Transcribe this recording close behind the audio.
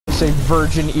say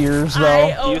virgin ears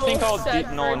though. Do you think I'll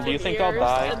Nolan? Do you think I'll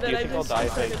die? Do you think I'll die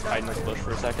if I hide in this bush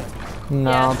for a second? No,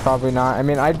 Yeah. probably not. I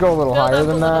mean, I'd go a little Build higher up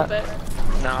than a little that.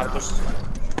 bit. Nah, just.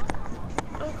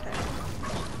 Okay.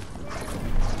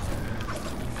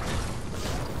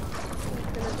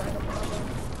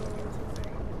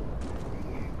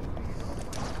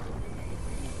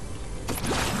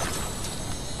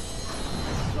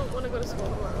 I don't want to go to school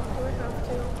tomorrow. Do I have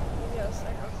to? Yes, I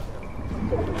have to.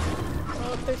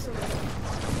 Oh, there's somebody.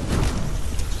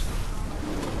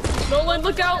 Nolan,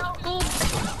 look out! Gold!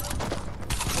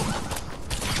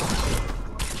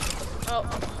 Oh.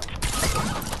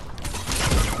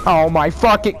 Oh my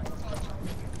fucking.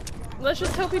 Let's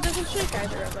just hope he doesn't shake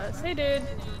either of us. Hey dude,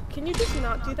 can you just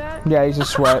not do that? Yeah, he's a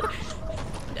sweat.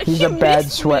 He's He a bad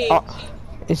missed sweat. me. Oh,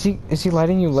 is he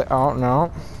letting you oh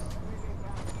no.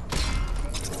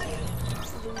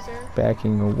 Loser.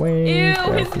 Backing away.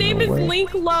 Ew, his name is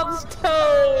Link Loves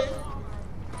Toad.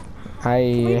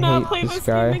 I Can we not hate play this this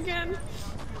guy. game again?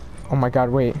 Oh my god,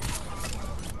 wait.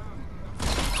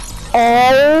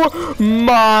 Oh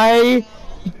my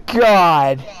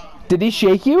god. Did he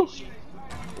shake you?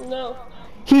 No.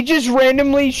 He just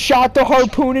randomly shot the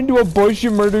harpoon into a bush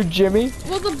and murdered Jimmy?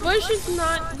 Well, the bush is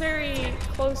not very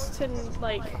close to,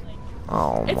 like...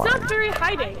 Oh It's my. not very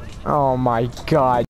hiding. Oh my god.